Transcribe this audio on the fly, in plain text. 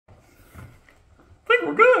good.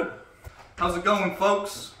 We're good. How's it going,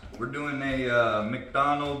 folks? We're doing a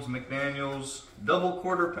McDonald's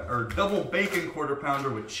double bacon quarter pounder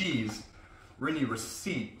with cheese. Rennie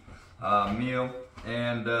receipt meal,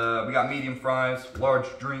 and we got medium fries, large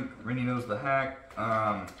drink. Rennie knows the hack,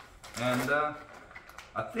 and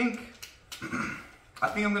I think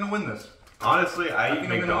I'm gonna win this. Honestly, I eat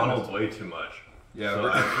McDonald's way too much. Yeah, so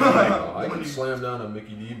I can slam down a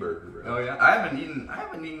Mickey D burger, bro. Oh yeah, I haven't eaten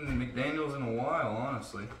McDaniels in a while,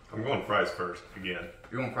 honestly. I'm going fries first again.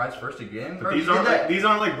 You're going fries first again? But these aren't like Burger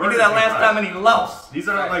King. You did that last time and he lost. These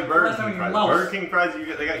aren't like Burger King fries. Lost. Burger King fries,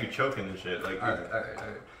 they got you choking and shit. Like, all right.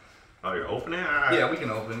 Oh, you're opening it? All right. Yeah, we can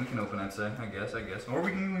open. I'd say. I guess. Or we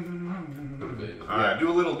can. All right. Do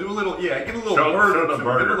a little. Yeah, give a little Show burger. the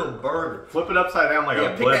burger. Give a little burger. Flip it upside down like a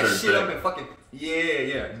pick blizzard that shit thing. up and fucking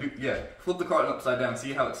yeah. Flip the carton upside down.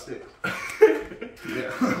 See how it sticks. Yeah.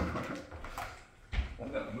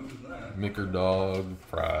 What kind of move is that? Micker dog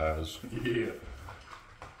fries. Yeah.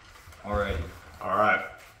 Alrighty. All right.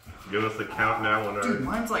 Give us the count now whenever. Dude,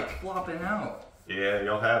 mine's like flopping out. Yeah,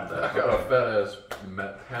 you'll have that. I got a fat ass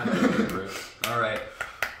panda, All right.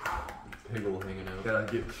 Piggle hanging out. Gotta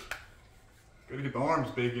get the arms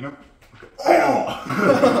big, you know. Oh!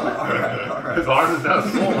 All right. His arm is now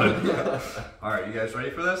swollen. All right, you guys ready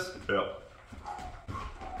for this? Yep.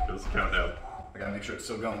 Give us the countdown. I gotta make sure it's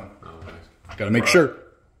still going. Oh, nice. Gotta make sure.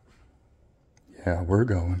 Yeah, we're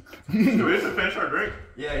going. Do we have to finish our drink?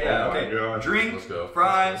 Yeah. Oh my Okay. God. Drink, Let's go.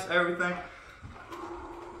 fries, everything.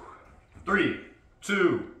 3,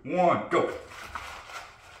 2, 1, go.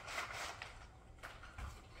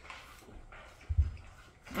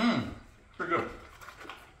 Pretty good.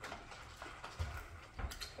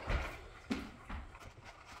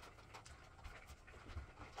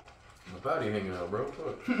 My fatty hanging out, bro.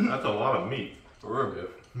 Fuck. That's a lot of meat. For real, yeah.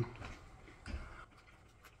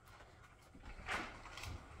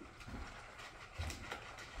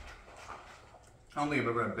 I don't think I've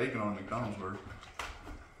ever had bacon on a McDonald's burger.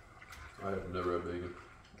 I have never had bacon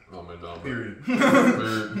on McDonald's. Period.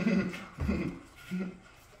 Period.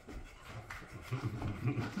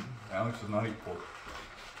 Alex does not eat pork.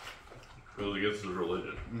 Goes against his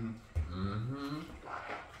religion. Mm-hmm.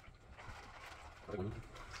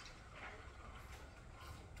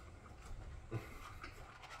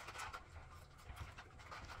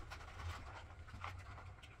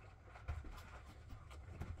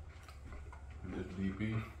 This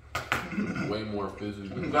DP. Way more fizzy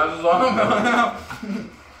than That's all I'm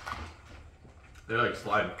They like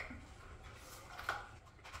slide.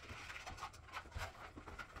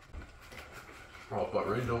 Oh, fuck,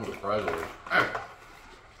 Range over the fries already.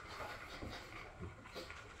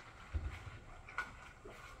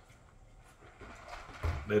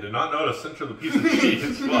 They did not know to center the piece of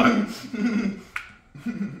cheese. Fuck.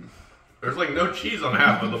 There's like no cheese on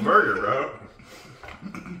half of the burger, bro.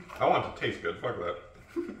 I want it to taste good. Fuck that.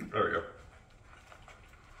 There we go.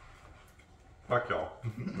 Fuck y'all.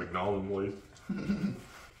 McDonald's boys.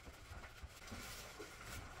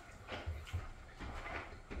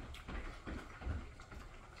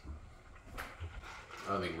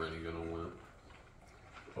 I think Rennie's gonna win.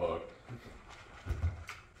 Fuck.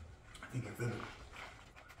 I think I did.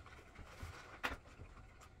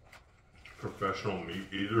 Professional meat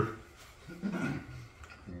eater.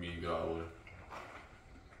 Me godly.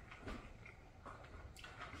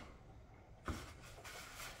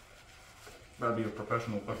 Gotta be a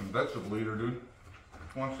professional fucking vegetable eater, dude.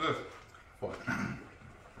 Watch this. Fuck.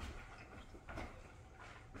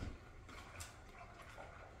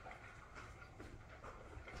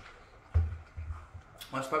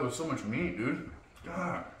 Last bite was so much meat, dude.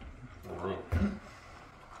 God. For real.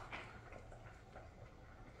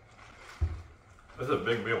 That's a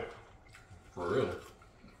big meal. For real.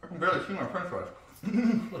 I can barely see my french fries.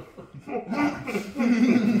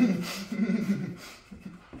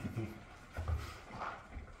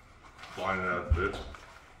 Blinding ass bitch.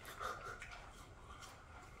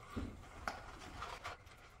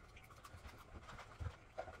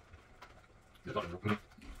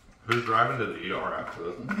 Who's driving to the ER after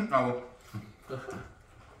this? Oh.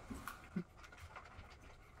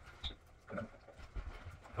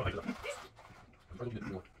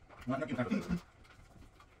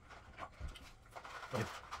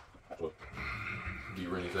 D.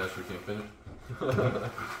 Rennie's ass we can't finish.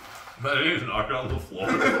 But he just knocked it on the floor.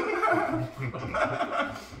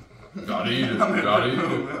 Gotta eat it. Gotta eat it.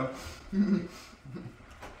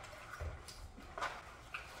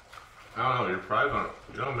 I don't know, your fries aren't,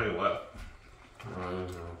 you don't have any left. I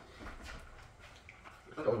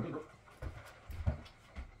don't know.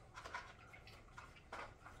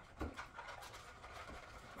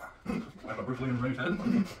 purposely in Ray's head.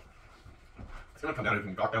 It's gonna come down if you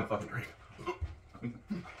can knock down the fucking drink.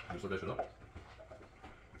 Just look that shit up.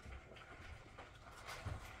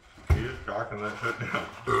 He's just cocking that shit down.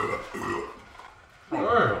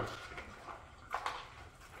 Alright.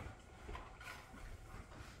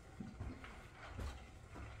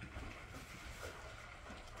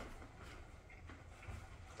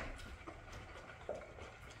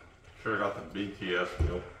 Sure got the BTS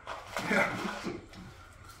meal.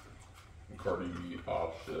 Cardi B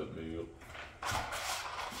offset meal.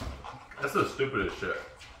 That's the stupidest shit.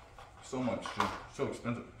 So much, dude. So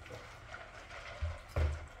expensive.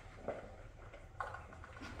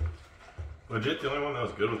 Legit, the only one that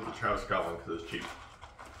was good was the Travis Scott one because it's cheap.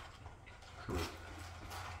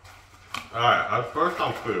 Alright, first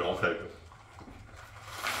on food, I'll take it.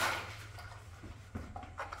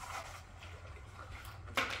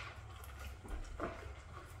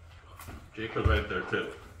 Jake was right there too.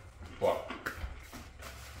 What?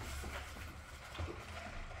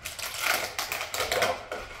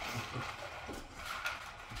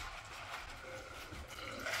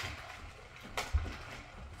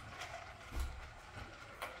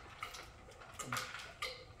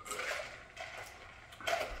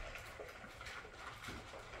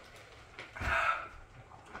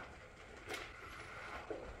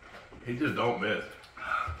 He just don't miss.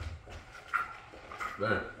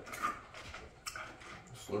 There.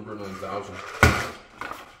 Slurper 9000.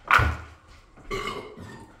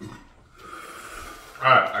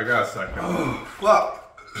 Alright, I got a second. Oh,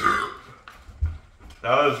 fuck.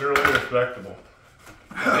 That was really respectable.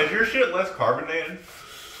 Is your shit less carbonated?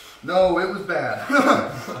 No, it was bad.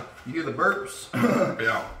 You hear the burps?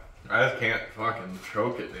 Yeah. I just can't fucking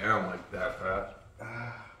choke it down like that fast.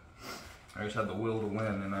 I just had the will to win,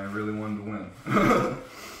 and I really wanted to win.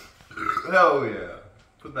 Hell yeah.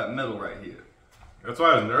 Put that medal right here. That's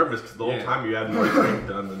why I was nervous, because the whole time you had more drink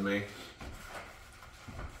done than me.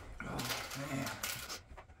 Oh, man.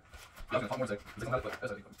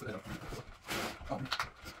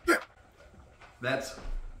 That's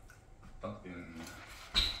fucking...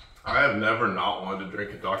 I have never not wanted to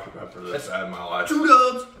drink a Dr. Pepper this bad in my life. 2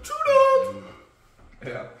 dubs! 2 dubs!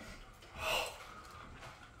 Yeah.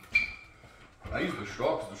 I used the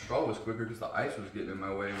straw because the straw was quicker because the ice was getting in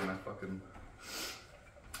my way when I fucking...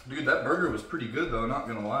 Dude, that burger was pretty good though, not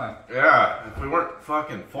gonna lie. Yeah, if we weren't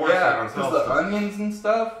fucking forcing Because ourselves the to... onions and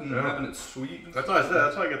stuff, and Yeah. having it sweet. And That's what I said,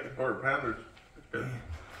 that's why I get the quarter pounders. Good.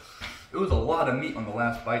 It was a lot of meat on the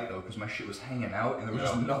last bite though, because my shit was hanging out and there was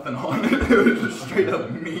just nothing on it. It was just straight up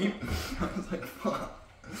meat. I was like, fuck.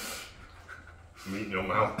 Meat in your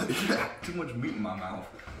mouth. Yeah, too much meat in my mouth.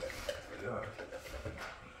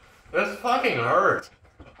 This fucking hurts.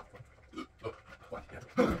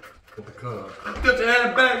 The cup. Get your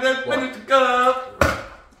head back, let's finish the cup.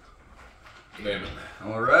 Damn it.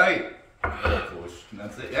 Alright. Very close.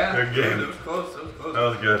 That's it, yeah. Good game. It was close, it was close. That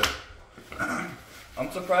was good. I'm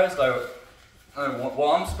surprised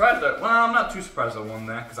I'm surprised well, I'm not too surprised I won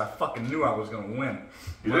that because I fucking knew I was gonna win.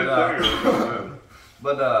 You did think you were gonna win.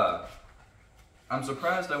 But I'm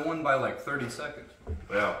surprised I won by like 30 seconds.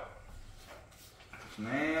 Yeah.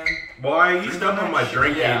 Man. Well, I used up on my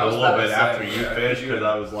drinking Yeah, I a was little about to bit say, after you yeah, finished you because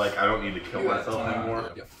had- I was like, I don't need to kill you had myself time.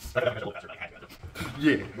 anymore. Yeah.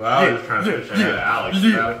 Yeah. Well, I was just trying to finish ahead of Alex at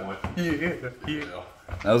that point. Yeah.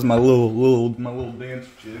 That was my little dance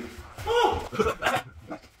jig.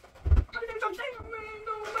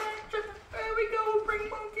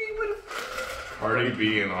 Cardi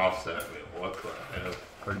B and Offset meal. What the hell?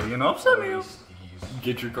 Cardi B and Offset meal.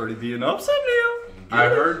 Get your Cardi B and Offset meal. I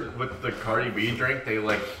heard with the Cardi B drink, they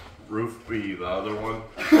like roofie the other one.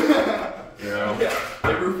 You know? Yeah,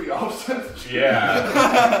 they roofie Offset.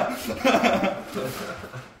 Yeah.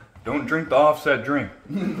 Don't drink the Offset drink.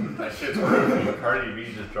 That shit's roofie. Cardi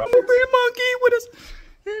B just dropped. Bring a monkey with us.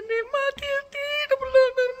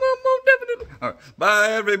 Alright, bye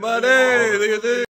everybody. Look at this.